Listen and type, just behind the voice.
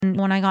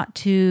then when I got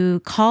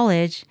to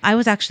college, I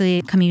was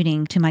actually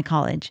commuting to my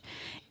college.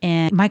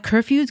 And my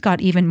curfews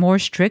got even more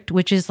strict,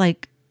 which is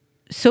like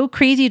so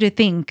crazy to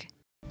think.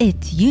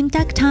 It's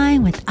Yuntak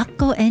time with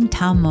Akko and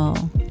Tamo.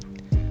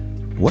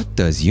 What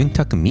does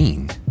Yuntak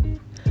mean?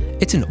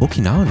 It's an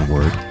Okinawan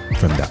word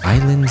from the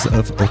islands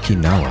of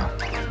Okinawa,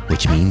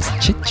 which means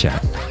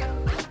chit-chat.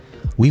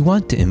 We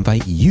want to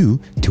invite you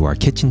to our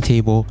kitchen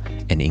table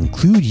and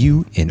include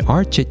you in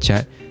our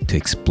chit-chat to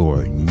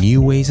explore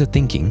new ways of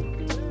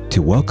thinking,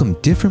 to welcome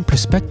different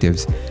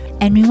perspectives,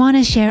 and we want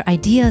to share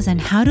ideas on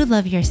how to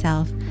love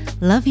yourself,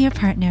 love your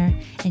partner,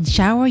 and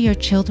shower your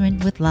children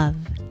with love.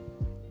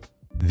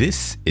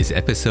 This is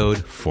episode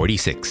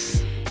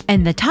 46.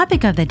 And the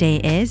topic of the day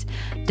is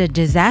the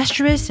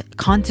disastrous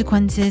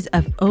consequences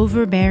of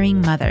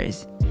overbearing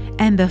mothers.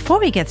 And before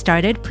we get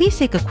started, please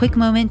take a quick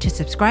moment to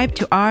subscribe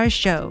to our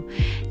show.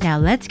 Now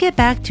let's get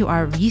back to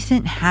our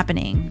recent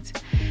happenings.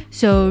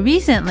 So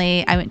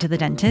recently I went to the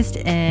dentist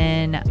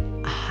in,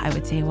 I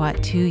would say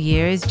 2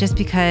 years, just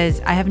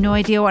because I have no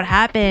idea what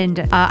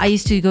happened. I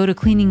used to go to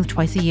cleanings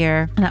twice a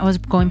year and that was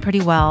going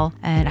pretty well.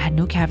 And I had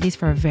no cavities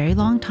for a very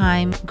long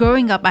time.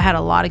 Growing up, I had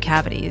a lot of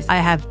cavities. I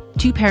have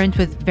 2 parents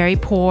with very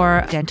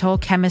poor dental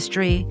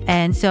chemistry.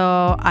 And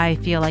so I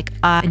feel like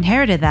I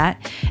inherited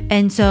that.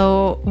 And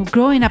so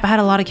growing up, I had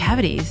a lot of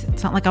cavities.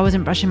 It's not like I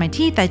wasn't brushing my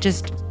teeth. I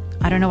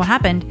don't know what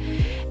happened.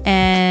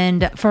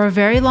 And for a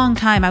very long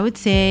time, I would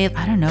say,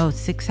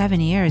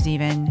 6-7 years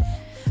even,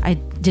 I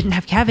didn't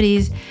have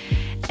cavities.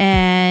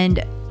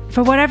 And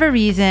for whatever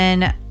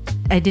reason,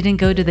 I didn't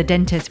go to the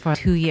dentist for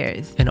 2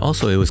 years. And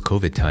also it was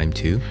COVID time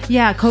too.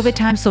 Yeah, COVID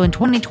time. So in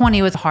 2020,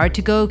 it was hard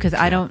to go because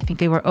I don't think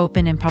they were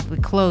open and probably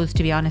closed,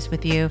 to be honest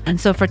with you. And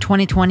so for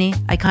 2020,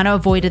 I kind of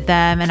avoided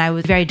them and I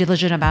was very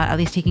diligent about at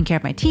least taking care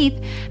of my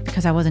teeth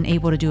because I wasn't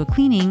able to do a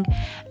cleaning.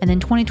 And then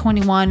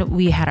 2021,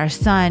 we had our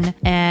son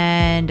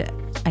and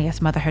I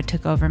guess motherhood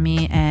took over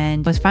me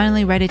and was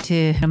finally ready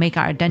to make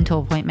our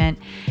dental appointment.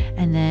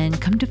 And then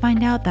come to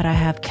find out that I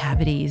have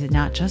cavities,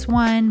 not just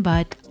one,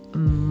 but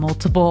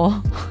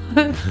multiple,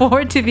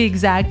 4 to be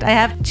exact. I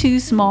have 2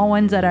 small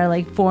ones that are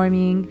like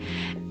forming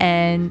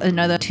and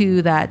another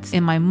 2 that's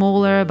in my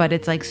molar, but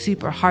it's like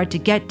super hard to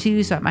get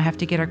to. So I might have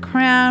to get a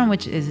crown,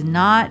 which is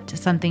not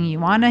something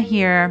you want to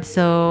hear.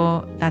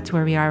 So that's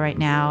where we are right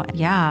now.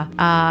 Yeah.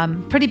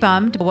 Pretty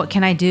bummed. What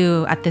can I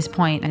do at this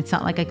point? And it's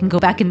not like I can go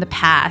back in the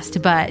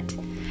past, but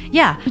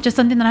yeah, just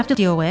something that I have to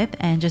deal with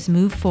and just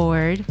move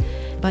forward.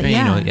 But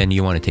yeah. And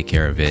you want to take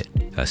care of it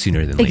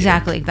sooner than later.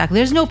 Exactly.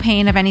 There's no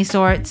pain of any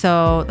sort.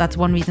 So that's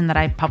one reason that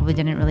I probably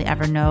didn't really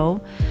ever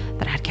know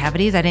that I had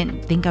cavities. I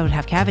didn't think I would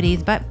have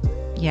cavities, but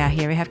yeah,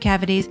 here we have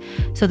cavities.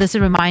 So this is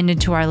a reminder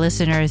to our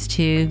listeners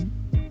to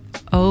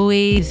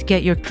always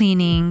get your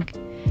cleaning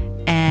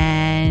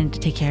and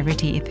take care of your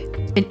teeth.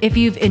 And if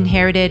you've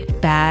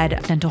inherited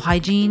bad dental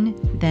hygiene,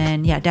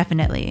 then yeah,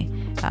 definitely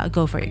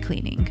go for your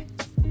cleaning.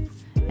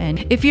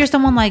 And if you're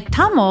someone like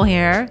Tamo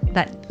here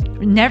that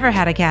never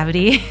had a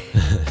cavity.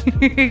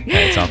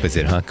 It's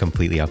opposite, huh?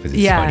 Completely opposite.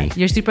 Yeah, funny.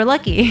 You're super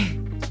lucky.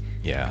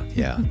 Yeah.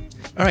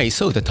 All right,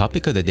 so the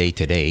topic of the day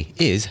today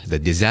is the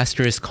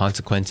disastrous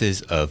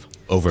consequences of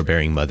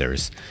overbearing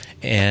mothers.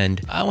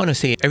 And I want to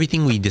say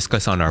everything we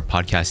discuss on our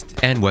podcast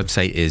and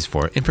website is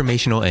for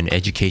informational and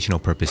educational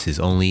purposes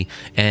only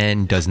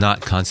and does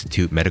not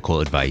constitute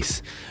medical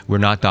advice. We're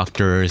not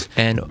doctors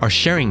and our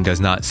sharing does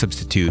not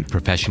substitute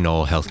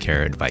professional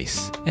healthcare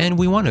advice. And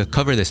we want to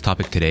cover this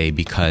topic today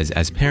because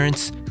as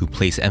parents who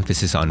place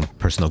emphasis on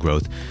personal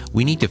growth,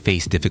 we need to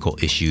face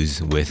difficult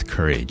issues with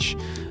courage.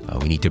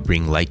 We need to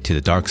bring light to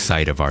the dark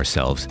side of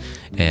ourselves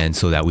and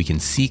so that we can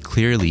see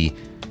clearly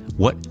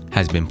what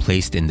has been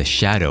placed in the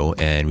shadow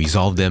and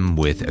resolve them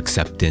with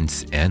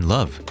acceptance and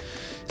love.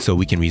 So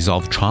we can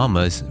resolve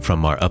traumas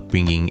from our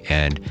upbringing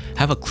and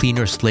have a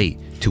cleaner slate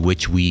to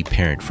which we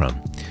parent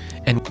from.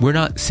 And we're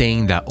not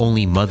saying that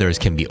only mothers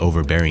can be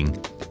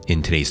overbearing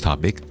in today's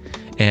topic.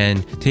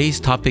 And today's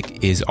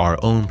topic is our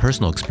own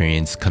personal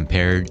experience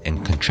compared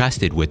and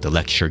contrasted with the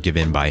lecture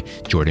given by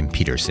Jordan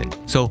Peterson.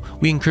 So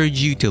we encourage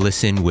you to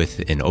listen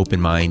with an open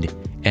mind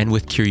and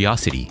with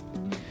curiosity.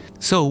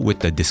 So with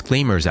the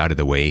disclaimers out of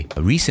the way,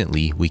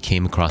 recently we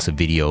came across a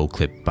video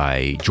clip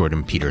by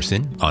Jordan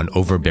Peterson on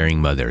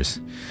overbearing mothers.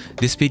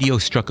 This video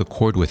struck a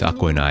chord with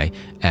Akko and I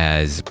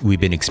as we've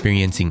been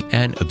experiencing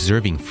and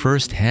observing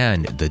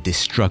firsthand the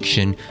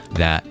destruction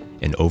that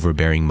an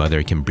overbearing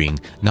mother can bring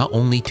not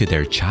only to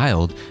their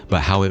child,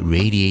 but how it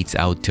radiates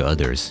out to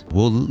others.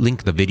 We'll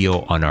link the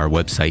video on our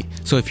website.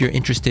 So if you're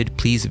interested,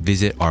 please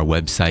visit our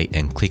website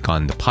and click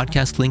on the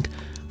podcast link,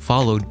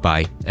 followed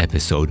by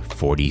episode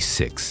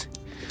 46.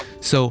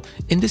 So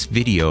in this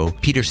video,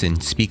 Peterson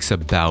speaks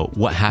about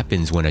what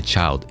happens when a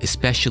child,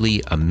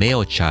 especially a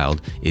male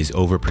child, is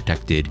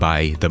overprotected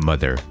by the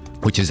mother,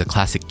 which is a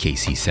classic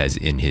case, he says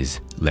in his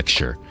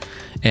lecture.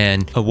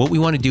 And what we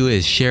want to do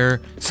is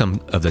share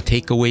some of the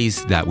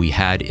takeaways that we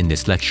had in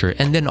this lecture,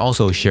 and then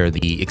also share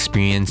the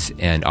experience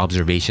and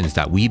observations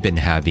that we've been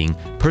having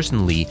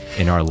personally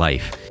in our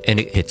life. And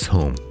it hits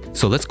home.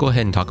 So let's go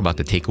ahead and talk about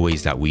the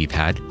takeaways that we've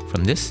had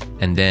from this,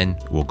 and then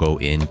we'll go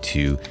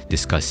into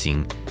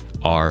discussing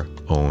our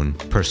own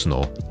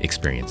personal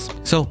experience.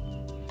 So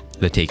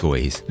the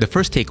takeaways. The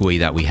first takeaway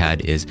that we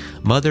had is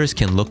mothers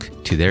can look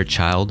to their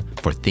child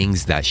for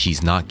things that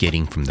she's not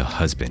getting from the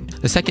husband.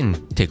 The second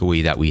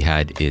takeaway that we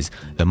had is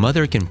the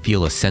mother can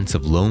feel a sense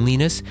of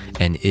loneliness,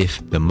 and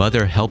if the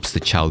mother helps the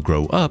child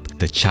grow up,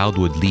 the child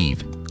would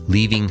leave,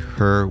 leaving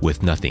her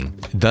with nothing.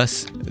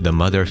 Thus, the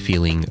mother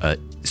feeling a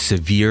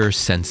severe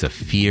sense of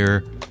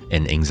fear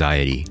and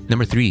anxiety.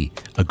 Number 3,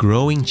 a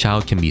growing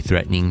child can be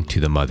threatening to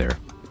the mother.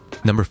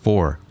 Number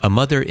 4, a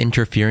mother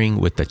interfering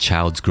with the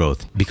child's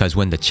growth, because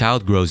when the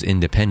child grows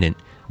independent,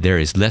 there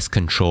is less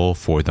control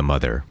for the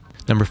mother.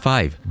 Number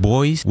 5,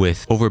 boys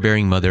with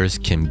overbearing mothers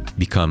can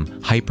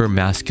become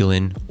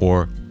hyper-masculine,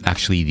 or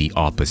actually the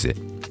opposite.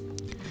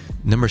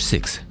 Number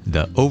 6,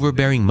 the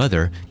overbearing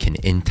mother can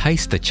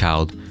entice the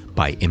child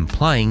by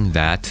implying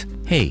that,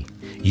 hey,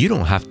 you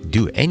don't have to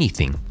do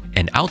anything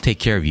and I'll take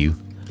care of you,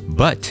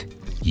 but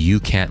you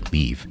can't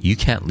leave. You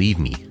can't leave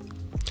me.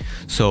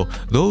 So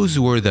those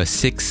were the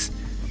 6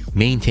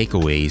 main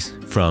takeaways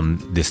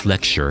from this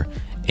lecture,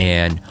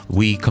 and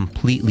we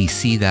completely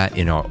see that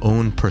in our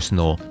own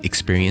personal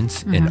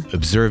experience and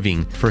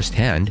observing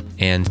firsthand.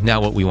 And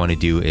now what we want to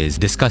do is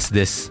discuss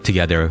this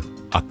together,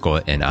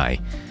 Akko and I.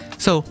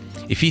 So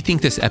if you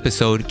think this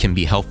episode can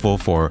be helpful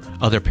for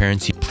other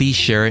parents, please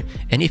share it.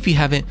 And if you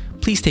haven't,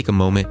 please take a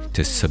moment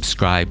to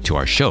subscribe to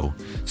our show.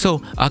 So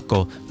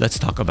Akko, let's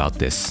talk about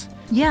this.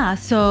 Yeah,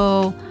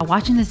 so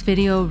watching this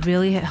video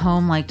really hit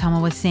home, like Tama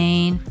was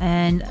saying.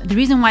 And the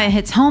reason why it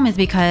hits home is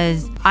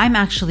because I'm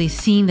actually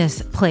seeing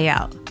this play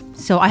out.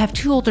 So I have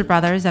 2 older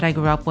brothers that I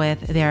grew up with.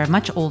 They're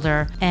much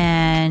older,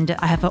 and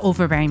I have an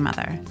overbearing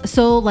mother.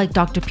 So like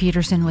Dr.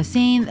 Peterson was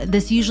saying,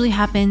 this usually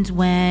happens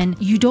when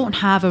you don't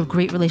have a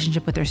great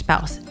relationship with your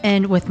spouse.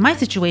 And with my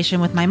situation,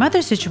 with my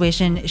mother's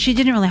situation, she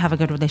didn't really have a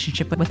good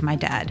relationship with my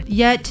dad.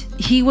 Yet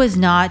he was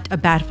not a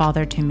bad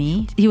father to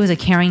me. He was a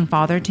caring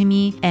father to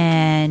me,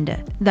 and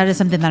that is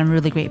something that I'm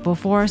really grateful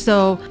for.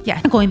 So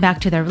yeah, going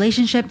back to their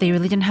relationship, they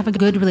really didn't have a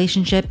good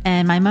relationship.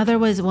 And my mother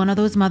was one of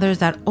those mothers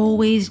that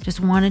always just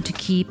wanted to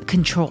keep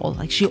control.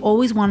 Like she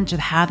always wanted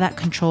to have that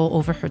control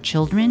over her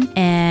children.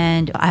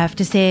 And I have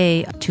to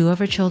say, 2 of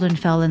her children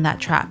fell in that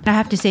trap. I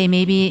have to say,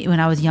 maybe when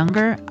I was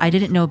younger, I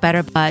didn't know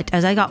better. But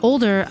as I got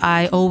older,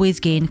 I always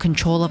gained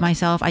control of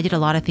myself. I did a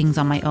lot of things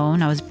on my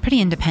own. I was pretty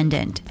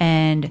independent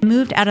and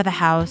moved out of the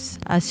house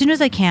as soon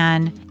as I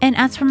can. And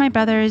as for my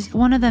brothers,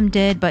 one of them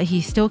did, but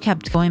he still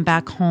kept going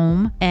back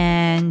home.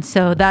 And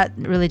so that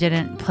really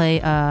didn't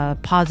play a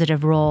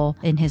positive role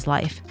in his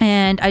life.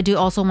 And I do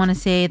also want to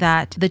say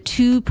that the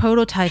 2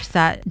 prototypes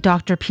that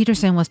Dr.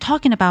 Peterson was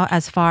talking about,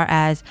 as far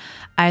as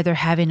either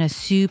having a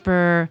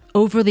super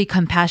overly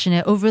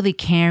compassionate, overly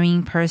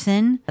caring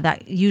person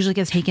that usually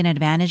gets taken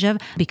advantage of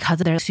because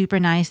they're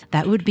super nice,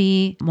 that would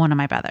be one of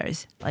my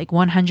brothers, like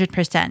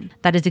 100%.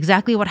 That is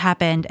exactly what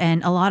happened.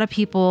 And a lot of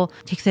people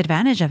takes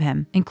advantage of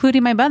him,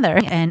 including my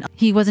brother. And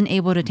he wasn't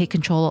able to take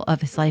control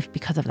of his life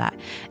because of that.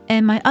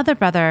 And my other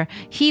brother,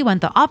 he went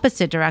the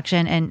opposite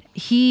direction, and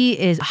he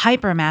is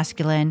hyper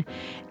masculine.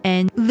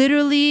 And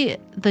literally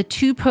the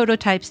 2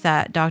 prototypes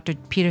that Dr.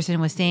 Peterson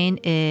was saying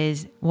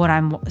is what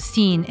I'm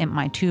seeing in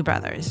my 2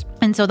 brothers.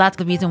 And so that's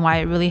the reason why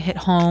it really hit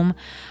home.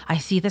 I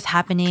see this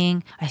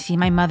happening. I see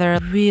my mother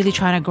really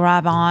trying to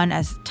grab on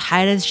as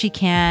tight as she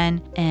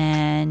can.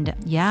 And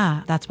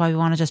yeah, that's why we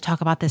want to just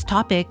talk about this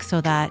topic,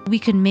 so that we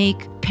can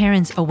make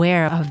parents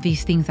aware of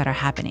these things that are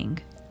happening.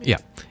 Yeah.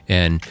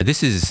 And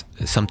this is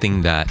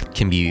something that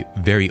can be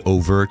very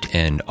overt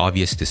and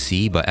obvious to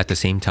see, but at the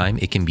same time,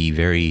 it can be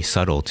very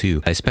subtle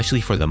too, especially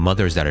for the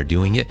mothers that are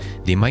doing it.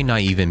 They might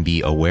not even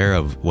be aware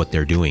of what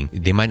they're doing.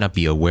 They might not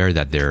be aware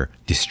that they're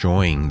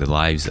destroying the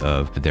lives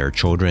of their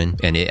children.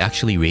 And it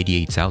actually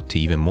radiates out to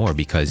even more,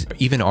 because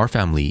even our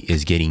family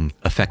is getting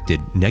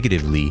affected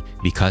negatively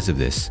because of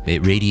this.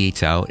 It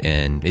radiates out,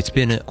 and it's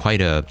been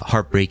quite a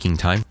heartbreaking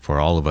time for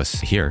all of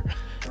us here.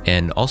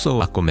 And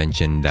also, Akko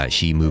mentioned that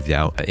she moved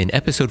out. In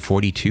episode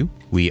 42,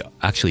 we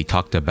actually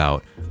talked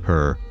about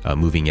her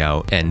moving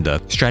out and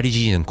the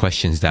strategies and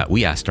questions that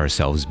we asked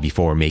ourselves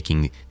before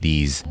making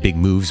these big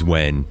moves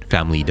when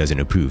family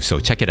doesn't approve. So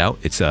check it out.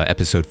 It's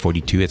episode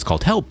 42. It's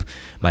called Help,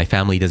 My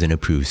Family Doesn't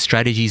Approve,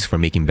 Strategies for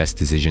Making Best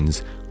Decisions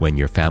When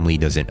Your Family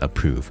Doesn't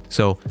Approve.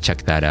 So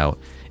check that out.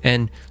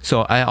 And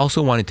so I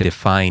also wanted to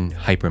define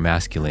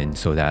hypermasculine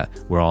so that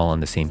we're all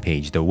on the same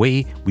page. The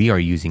way we are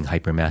using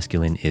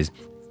hypermasculine is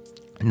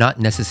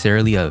not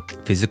necessarily a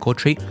physical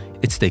trait.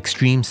 It's the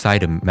extreme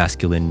side of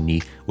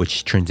masculinity,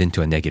 which turns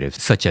into a negative,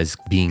 such as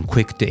being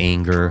quick to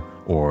anger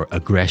or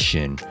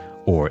aggression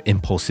or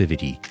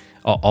impulsivity.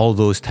 All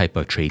those type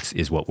of traits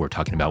is what we're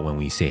talking about when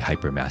we say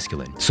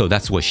hypermasculine. So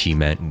that's what she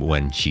meant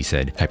when she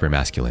said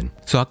hypermasculine.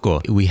 So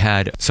Akko, we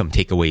had some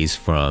takeaways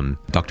from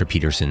Dr.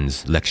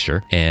 Peterson's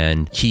lecture,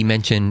 and he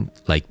mentioned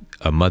like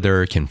a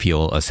mother can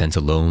feel a sense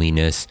of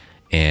loneliness,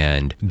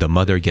 and the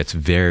mother gets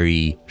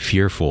very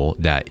fearful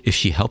that if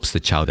she helps the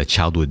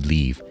child would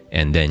leave.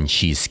 And then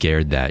she's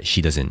scared that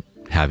she doesn't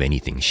have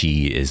anything.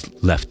 She is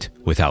left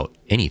without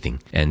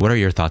anything. And what are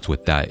your thoughts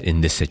with that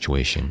in this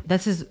situation?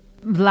 This is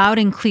loud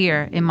and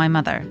clear in my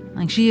mother.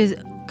 Like, she is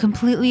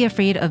completely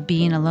afraid of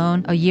being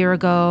alone. A year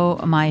ago,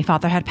 my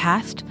father had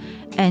passed,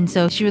 and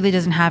so she really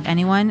doesn't have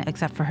anyone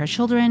except for her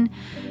children.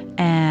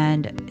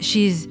 And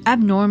she's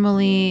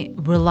abnormally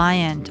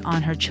reliant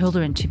on her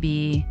children to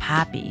be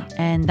happy.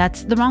 And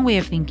that's the wrong way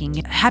of thinking.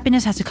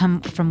 Happiness has to come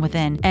from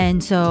within.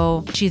 And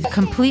so she's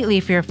completely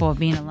fearful of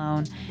being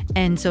alone.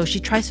 And so she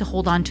tries to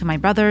hold on to my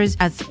brothers,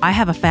 as I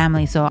have a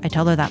family. So I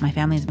tell her that my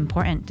family is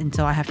important. And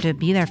so I have to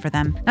be there for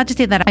them. Not to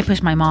say that I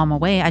push my mom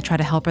away. I try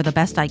to help her the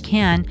best I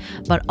can,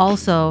 but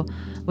also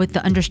with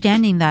the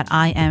understanding that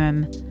I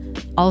am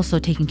also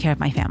taking care of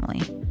my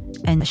family.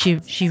 And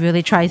she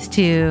really tries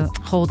to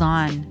hold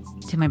on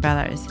to my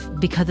brothers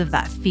because of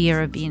that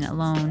fear of being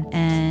alone.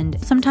 And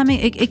sometimes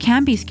it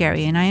can be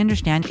scary, and I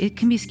understand it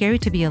can be scary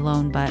to be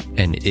alone, but...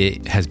 And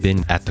it has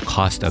been at the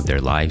cost of their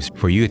lives.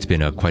 For you, it's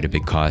been quite a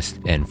big cost.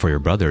 And for your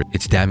brother,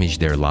 it's damaged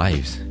their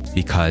lives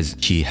because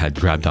she had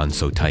grabbed on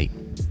so tight.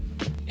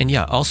 And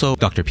yeah, also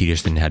Dr.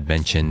 Peterson had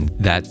mentioned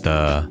that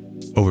the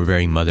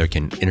overbearing mother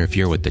can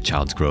interfere with the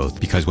child's growth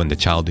because when the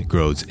child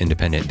grows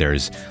independent,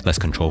 there's less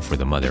control for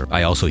the mother.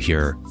 I also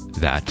hear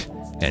that,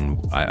 and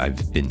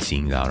I've been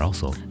seeing that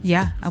also.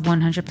 Yeah,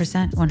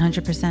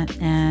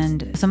 100%.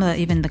 And some of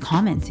even the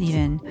comments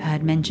even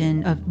had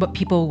mentioned of what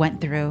people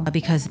went through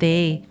because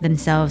they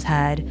themselves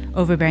had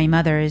overbearing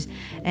mothers.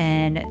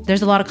 And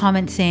there's a lot of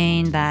comments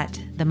saying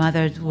that the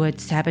mothers would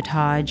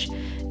sabotage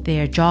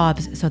their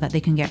jobs so that they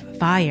can get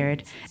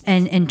fired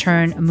and in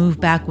turn move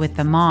back with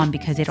the mom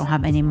because they don't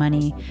have any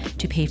money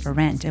to pay for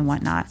rent and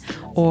whatnot,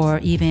 or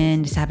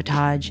even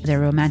sabotage their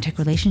romantic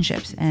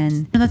relationships.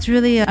 And that's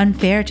really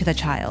unfair to the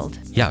child.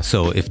 Yeah,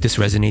 so if this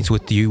resonates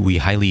with you, we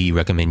highly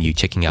recommend you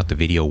checking out the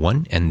video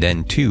 1, and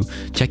then 2,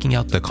 checking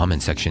out the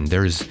comment section.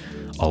 There's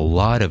a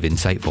lot of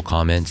insightful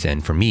comments,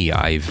 and for me,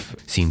 I've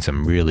seen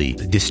some really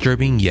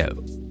disturbing yet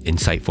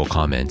insightful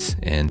comments,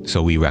 and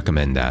so we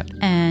recommend that.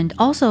 And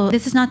also,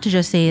 this is not to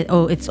just say,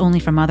 oh, it's only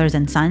for mothers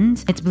and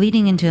sons. It's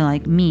bleeding into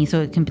like me, so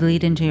it can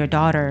bleed into your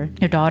daughters.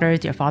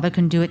 Your father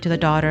can do it to the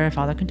daughter,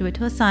 father can do it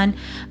to a son,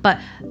 but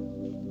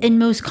in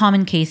most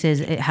common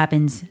cases, it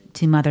happens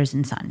to mothers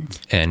and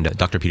sons. And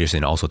Dr.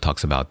 Peterson also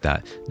talks about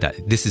that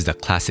this is the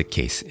classic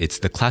case. It's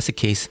the classic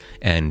case,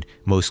 and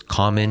most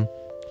common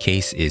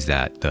case is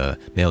that the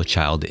male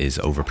child is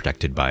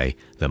overprotected by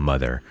the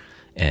mother.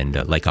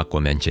 And like Aqua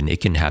mentioned,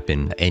 it can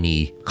happen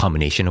any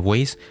combination of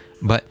ways.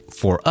 But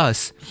for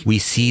us, we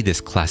see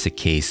this classic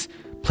case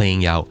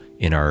playing out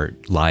in our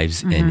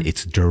lives, and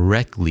it's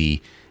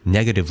directly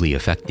negatively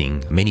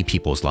affecting many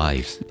people's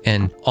lives.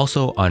 And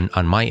also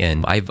on my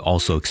end, I've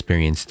also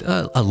experienced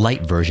a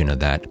light version of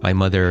that. My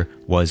mother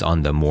was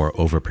on the more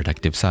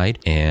overprotective side.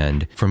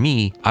 And for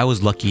me, I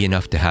was lucky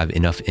enough to have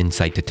enough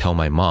insight to tell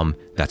my mom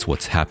that's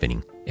what's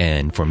happening,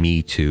 and for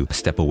me to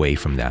step away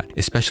from that.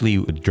 Especially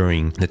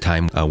during the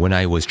time when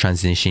I was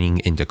transitioning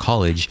into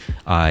college,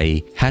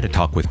 I had a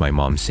talk with my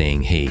mom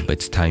saying, hey,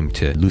 it's time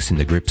to loosen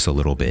the grips a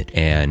little bit.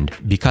 And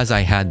because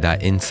I had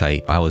that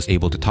insight, I was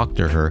able to talk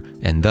to her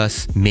and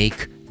thus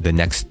make the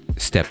next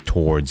step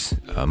towards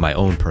my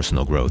own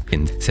personal growth,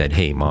 and said,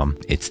 hey, mom,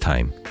 it's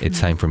time. It's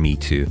time for me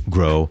to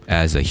grow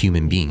as a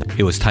human being.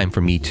 It was time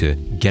for me to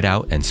get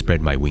out and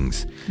spread my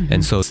wings.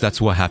 And so that's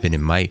what happened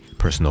in my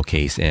personal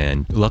case.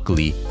 And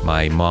luckily,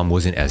 my mom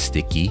wasn't as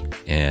sticky.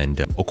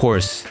 And of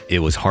course, it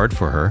was hard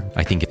for her.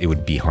 I think it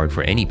would be hard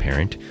for any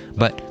parent.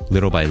 But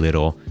little by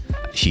little,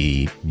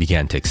 she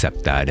began to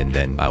accept that, and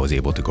then I was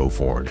able to go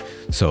forward.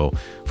 So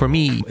for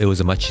me, it was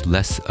a much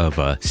less of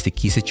a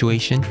sticky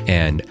situation,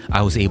 and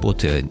I was able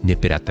to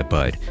nip it at the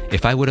bud.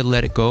 If I would have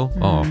let it go,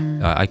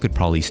 I could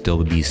probably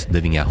still be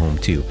living at home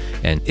too.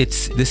 And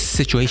this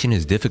situation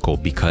is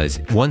difficult because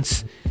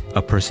once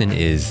a person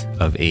is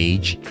of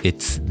age,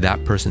 it's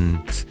that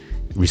person's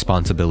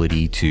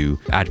responsibility to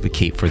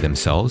advocate for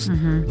themselves.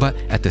 But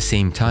at the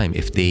same time,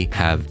 if they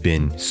have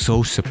been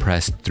so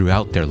suppressed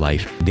throughout their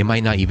life, they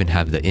might not even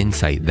have the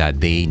insight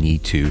that they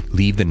need to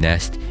leave the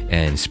nest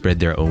and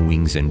spread their own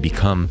wings and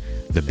become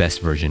the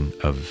best version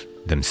of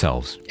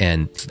themselves.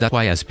 And that's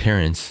why as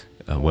parents,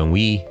 when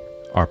we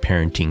are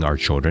parenting our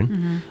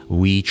children,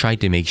 we try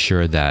to make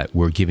sure that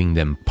we're giving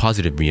them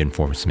positive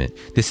reinforcement.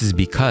 This is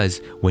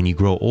because when you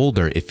grow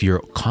older, if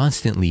you're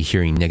constantly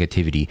hearing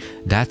negativity,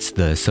 that's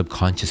the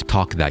subconscious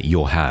talk that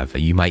you'll have.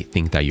 You might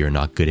think that you're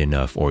not good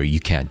enough, or you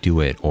can't do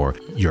it, or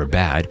you're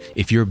bad.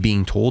 If you're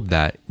being told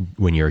that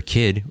when you're a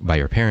kid by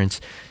your parents,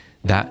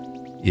 that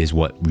is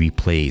what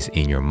replays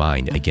in your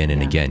mind again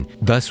and again.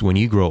 Thus, when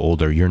you grow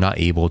older, you're not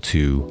able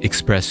to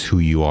express who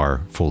you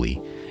are fully.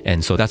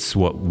 And so that's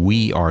what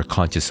we are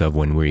conscious of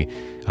when we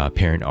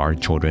parent our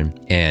children.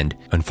 And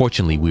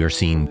unfortunately, we are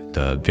seeing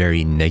the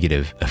very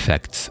negative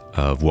effects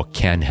of what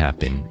can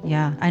happen.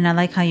 Yeah. And I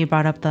like how you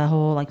brought up the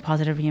whole like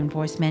positive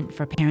reinforcement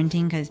for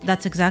parenting, because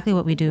that's exactly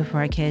what we do for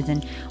our kids.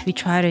 And we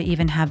try to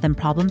even have them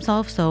problem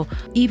solve. So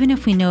even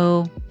if we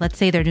know, let's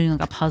say they're doing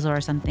like a puzzle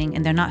or something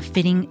and they're not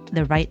fitting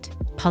the right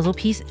puzzle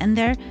piece in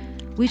there,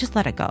 we just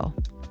let it go.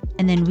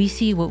 and then we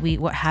see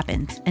what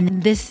happens.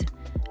 And this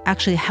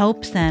actually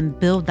helps them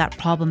build that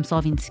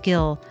problem-solving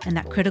skill and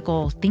that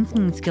critical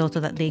thinking skill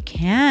so that they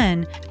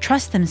can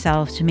trust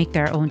themselves to make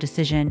their own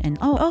decision. And,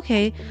 oh,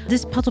 okay,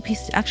 this puzzle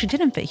piece actually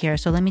didn't fit here,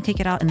 so let me take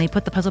it out. And they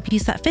put the puzzle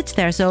piece that fits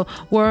there. So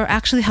we're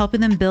actually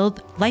helping them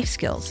build life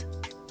skills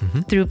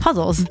through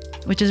puzzles,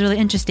 which is really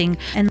interesting.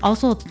 And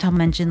also, Tom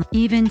mentioned,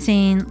 even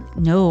saying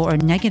no or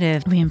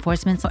negative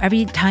reinforcements. So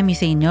every time you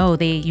say no,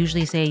 they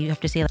usually say you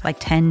have to say like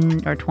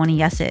 10 or 20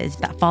 yeses.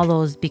 That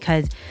follows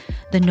because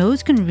the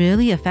no's can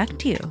really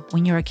affect you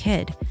when you're a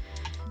kid.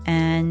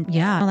 And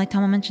yeah, like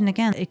Tom mentioned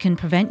again, it can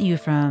prevent you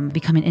from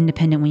becoming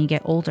independent when you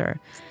get older.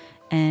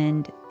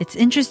 And it's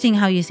interesting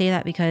how you say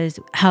that, because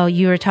how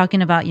you were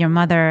talking about your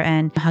mother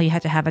and how you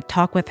had to have a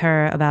talk with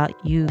her about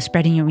you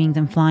spreading your wings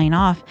and flying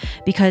off.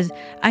 Because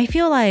I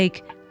feel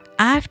like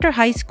after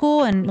high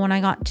school and when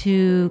I got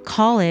to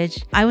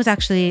college, I was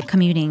actually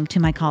commuting to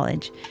my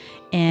college.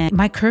 And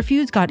my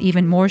curfews got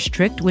even more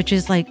strict, which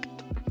is like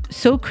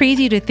so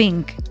crazy to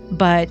think.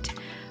 But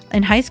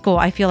in high school,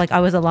 I feel like I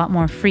was a lot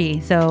more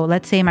free. So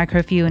let's say my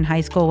curfew in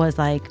high school was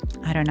like,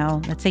 I don't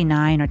know, let's say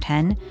 9 or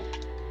 10.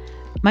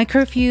 My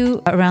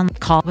curfew around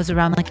college was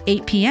around like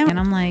 8 p.m. And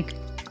I'm like,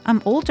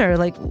 I'm older.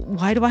 Like,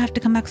 why do I have to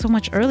come back so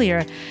much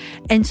earlier?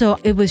 And so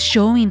it was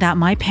showing that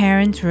my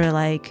parents were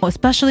like,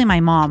 especially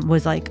my mom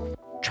was like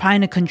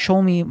trying to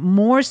control me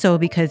more so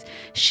because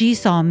she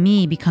saw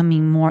me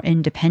becoming more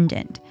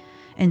independent.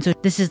 And so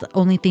this is the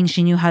only thing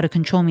she knew how to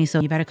control me. So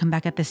you better come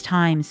back at this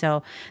time.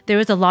 So there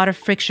was a lot of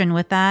friction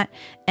with that.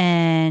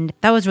 And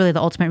that was really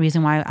the ultimate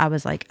reason why I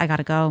was like, I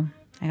gotta go.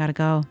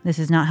 This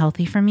is not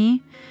healthy for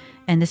me.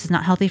 And this is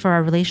not healthy for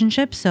our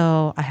relationship,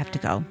 so I have to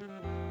go.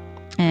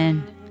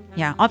 And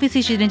yeah,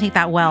 obviously she didn't take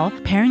that well.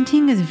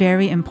 Parenting is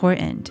very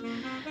important.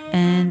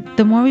 And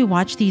the more we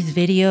watch these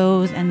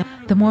videos and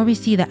the more we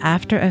see the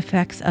after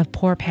effects of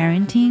poor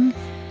parenting,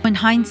 in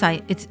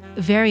hindsight, it's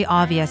very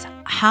obvious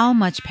how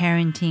much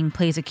parenting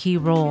plays a key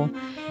role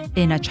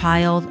in a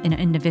child, in an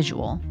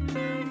individual.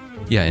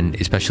 Yeah, and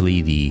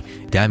especially the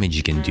damage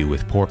you can do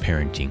with poor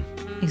parenting.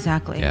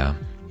 Exactly. Yeah.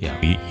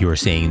 You were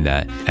saying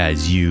that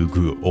as you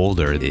grew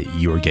older, that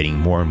you were getting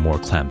more and more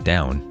clamped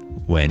down,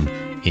 when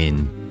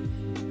in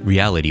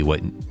reality,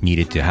 what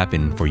needed to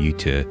happen for you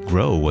to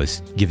grow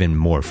was given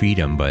more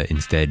freedom, but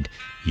instead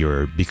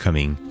you're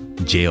becoming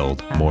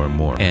jailed more and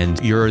more.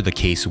 And you're the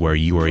case where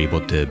you were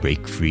able to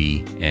break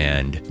free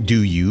and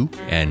do you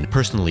and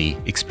personally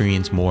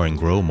experience more and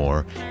grow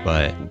more.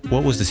 But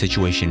what was the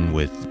situation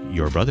with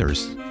your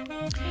brothers?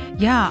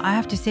 Yeah, I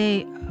have to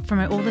say, for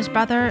my oldest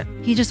brother,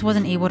 he just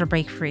wasn't able to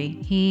break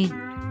free. He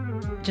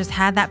just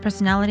had that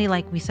personality,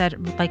 like we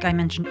said, like I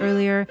mentioned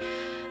earlier,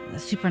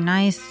 super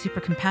nice,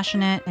 super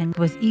compassionate, and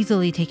was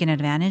easily taken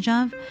advantage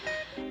of.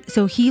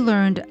 So he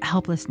learned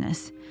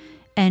helplessness.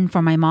 And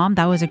for my mom,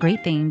 that was a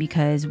great thing,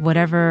 because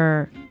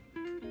whatever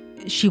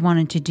she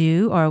wanted to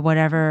do or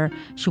whatever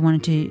she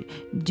wanted to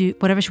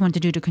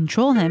do to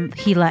control him,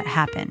 he let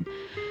happen.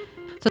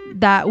 So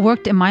that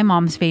worked in my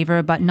mom's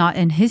favor, but not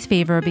in his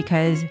favor,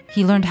 because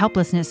he learned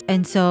helplessness.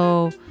 And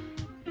so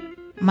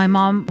my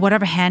mom,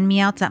 whatever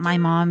hand-me-outs that my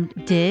mom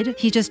did,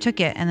 he just took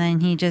it and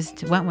then he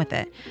just went with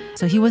it.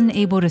 So he wasn't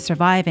able to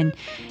survive, and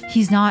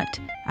he's not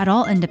at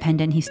all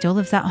independent. He still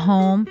lives at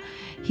home.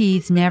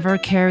 He's never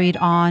carried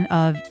on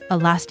a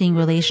lasting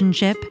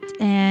relationship,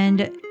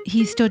 and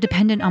he's still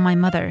dependent on my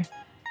mother.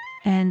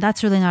 And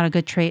that's really not a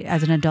good trait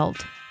as an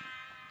adult.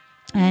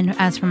 And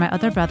as for my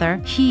other brother,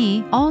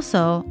 he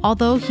also,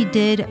 although he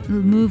did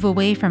move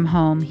away from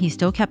home, he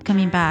still kept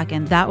coming back.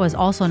 And that was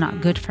also not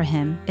good for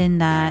him, in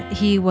that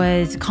he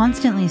was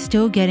constantly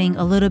still getting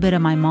a little bit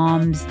of my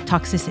mom's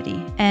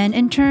toxicity. And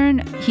in turn,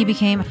 he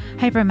became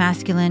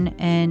hyper-masculine.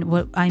 And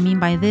what I mean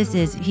by this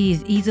is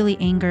he's easily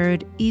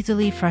angered,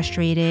 easily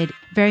frustrated,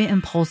 very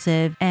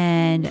impulsive,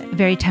 and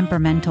very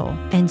temperamental.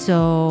 And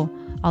so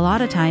a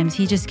lot of times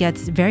he just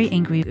gets very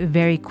angry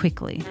very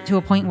quickly, to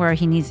a point where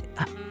he needs,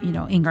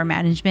 anger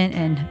management.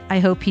 And I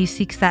hope he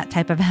seeks that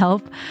type of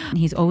help.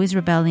 He's always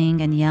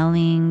rebelling and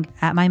yelling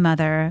at my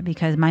mother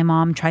because my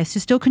mom tries to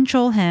still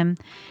control him.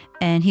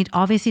 And he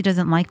obviously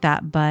doesn't like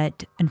that.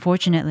 But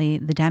unfortunately,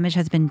 the damage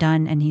has been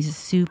done, and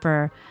he's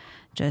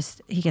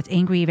he gets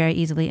angry very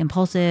easily,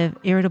 impulsive,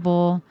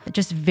 irritable,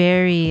 just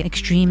very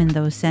extreme in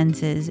those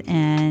senses.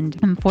 And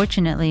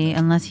unfortunately,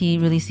 unless he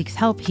really seeks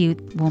help, he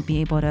won't be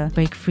able to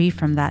break free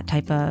from that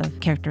type of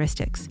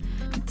characteristics.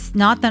 It's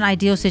not the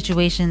ideal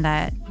situation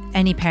that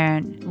any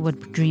parent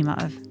would dream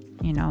of,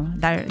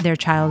 their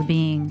child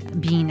being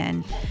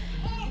in.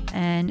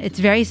 And it's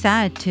very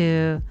sad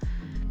to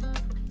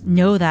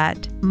know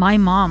that my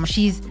mom,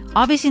 she's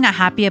obviously not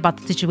happy about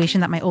the situation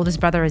that my oldest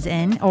brother is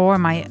in, or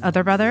my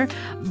other brother,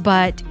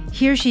 but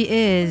here she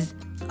is,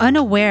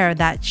 unaware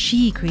that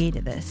she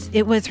created this.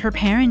 It was her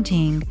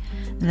parenting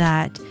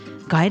that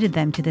guided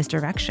them to this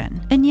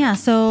direction. And yeah,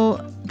 so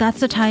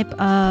that's the type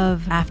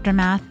of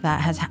aftermath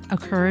that has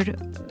occurred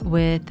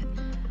with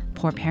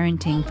poor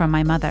parenting from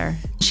my mother.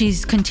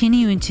 She's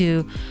continuing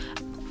to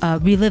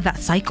relive that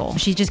cycle.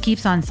 She just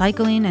keeps on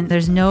cycling and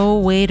there's no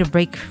way to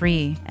break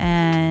free.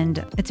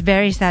 And it's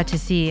very sad to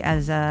see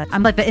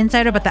I'm like the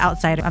insider, but the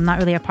outsider. I'm not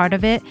really a part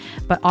of it,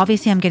 but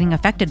obviously I'm getting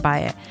affected by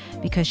it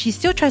because she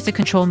still tries to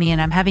control me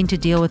and I'm having to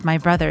deal with my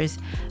brothers.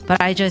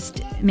 But I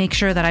just make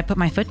sure that I put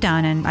my foot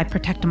down and I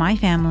protect my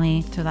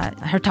family so that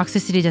her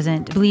toxicity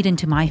doesn't bleed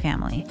into my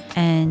family.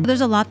 And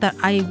there's a lot that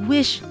I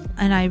wish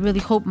and I really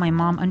hope my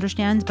mom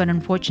understands, but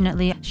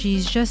unfortunately,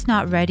 she's just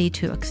not ready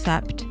to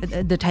accept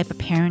the type of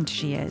parent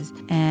she is.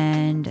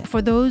 And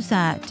for those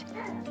that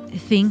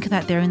think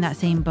that they're in that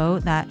same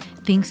boat, that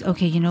thinks,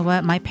 okay, you know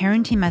what, my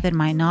parenting method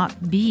might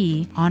not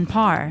be on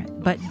par,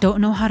 but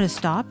don't know how to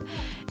stop,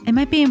 it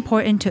might be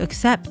important to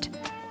accept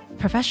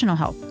professional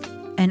help.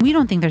 And we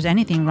don't think there's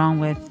anything wrong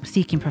with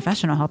seeking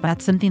professional help.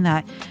 That's something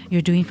that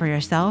you're doing for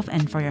yourself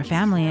and for your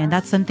family. And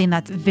that's something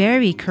that's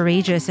very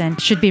courageous and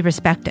should be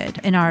respected,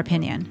 in our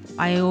opinion.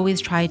 I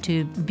always try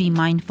to be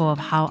mindful of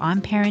how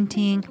I'm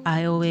parenting.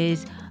 I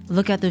always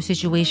look at those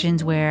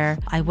situations where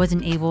I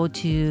wasn't able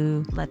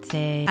to, let's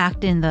say,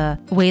 act in the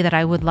way that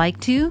I would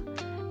like to.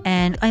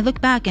 And I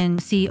look back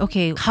and see,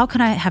 okay, how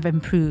can I have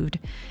improved?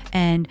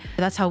 And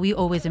that's how we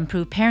always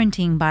improve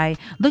parenting, by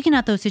looking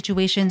at those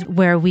situations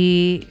where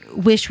we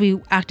wish we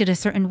acted a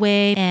certain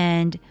way,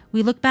 and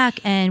we look back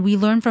and we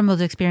learn from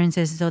those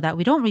experiences so that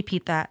we don't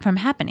repeat that from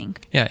happening.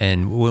 Yeah,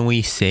 and when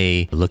we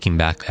say looking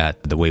back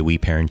at the way we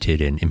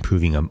parented and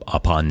improving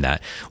upon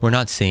that, we're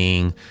not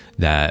saying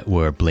that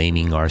we're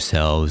blaming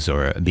ourselves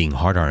or being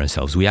hard on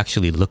ourselves. We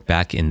actually look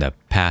back in the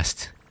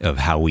past of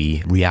how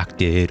we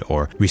reacted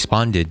or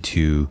responded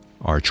to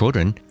our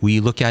children. We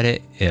look at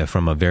it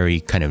from a very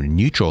kind of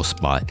neutral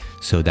spot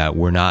so that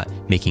we're not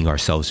making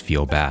ourselves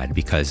feel bad,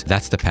 because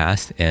that's the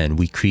past and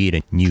we create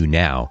a new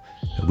now.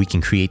 We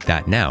can create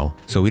that now.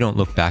 So we don't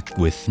look back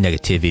with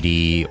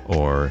negativity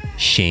or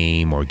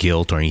shame or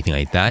guilt or anything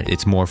like that.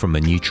 It's more from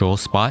a neutral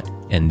spot,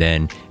 and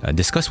then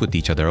discuss with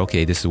each other,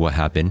 okay, this is what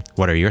happened.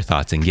 What are your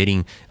thoughts? And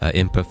getting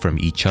input from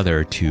each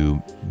other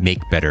to make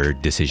better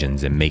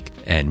decisions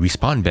and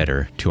respond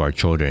better to our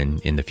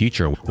children in the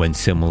future when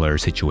similar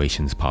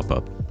situations pop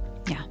up.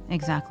 Yeah,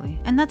 exactly.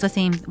 And that's the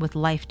same with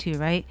life too,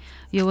 right?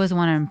 You always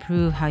want to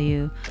improve how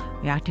you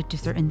reacted to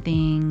certain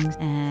things,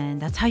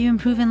 and that's how you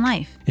improve in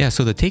life. Yeah,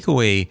 so the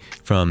takeaway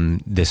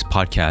from this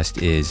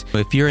podcast is,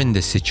 if you're in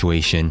this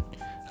situation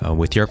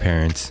with your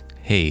parents,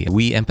 hey,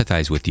 we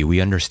empathize with you.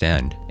 We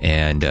understand.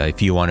 And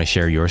if you want to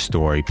share your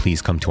story,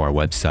 please come to our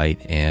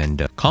website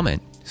and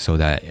comment so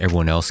that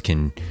everyone else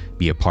can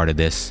be a part of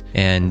this.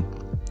 And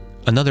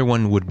another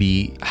one would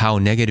be how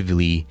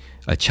negatively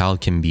a child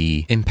can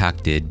be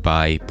impacted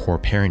by poor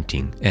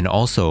parenting, and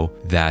also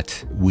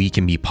that we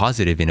can be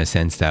positive in a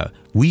sense that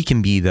we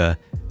can be the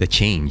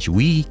change.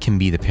 We can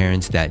be the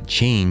parents that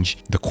change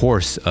the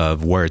course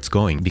of where it's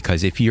going.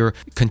 Because if you're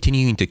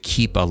continuing to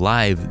keep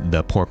alive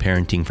the poor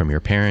parenting from your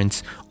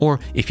parents, or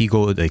if you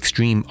go the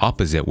extreme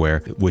opposite,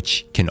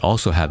 which can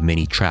also have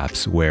many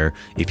traps, where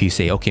if you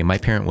say, okay, my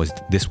parent was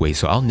this way,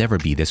 so I'll never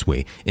be this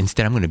way.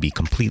 Instead, I'm going to be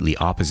completely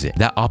opposite.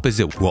 That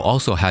opposite will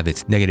also have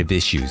its negative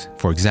issues.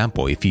 For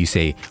example, if you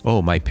say,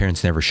 oh, my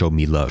parents never showed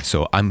me love,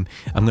 so I'm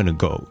going to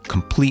go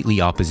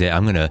completely opposite.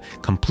 I'm going to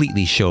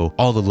completely show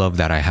all the love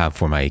that I have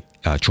for my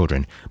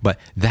children. But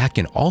that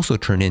can also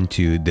turn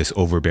into this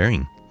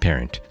overbearing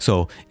parent.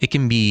 So it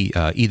can be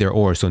either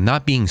or. So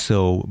not being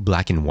so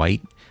black and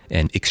white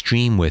and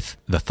extreme with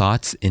the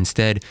thoughts,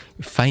 instead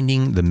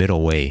finding the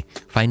middle way,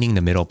 finding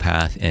the middle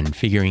path and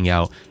figuring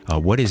out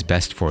what is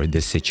best for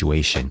this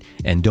situation,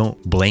 and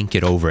don't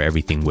blanket over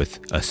everything with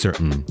a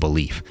certain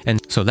belief. And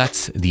so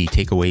that's the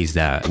takeaways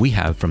that we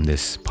have from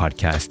this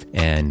podcast,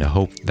 and I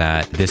hope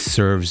that this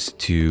serves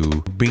to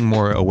bring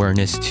more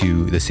awareness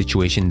to the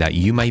situation that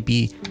you might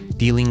be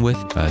dealing with,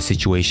 a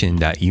situation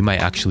that you might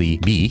actually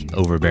be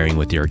overbearing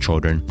with your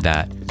children,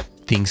 that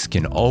things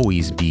can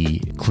always be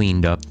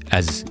cleaned up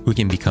as we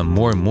can become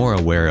more and more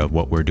aware of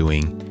what we're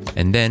doing,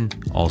 and then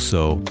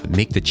also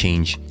make the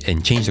change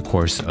and change the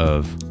course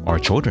of our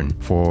children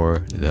for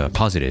the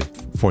positive,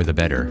 for the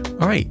better.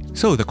 All right,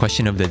 so the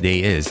question of the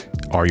day is,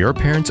 are your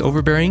parents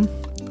overbearing?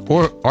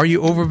 Or are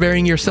you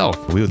overbearing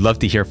yourself? We would love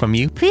to hear from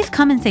you. Please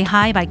come and say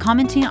hi by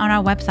commenting on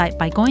our website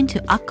by going to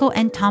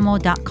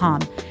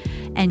akkoandtamo.com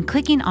and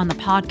clicking on the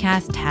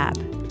podcast tab.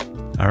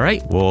 All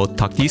right, we'll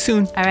talk to you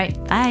soon. All right,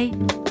 bye.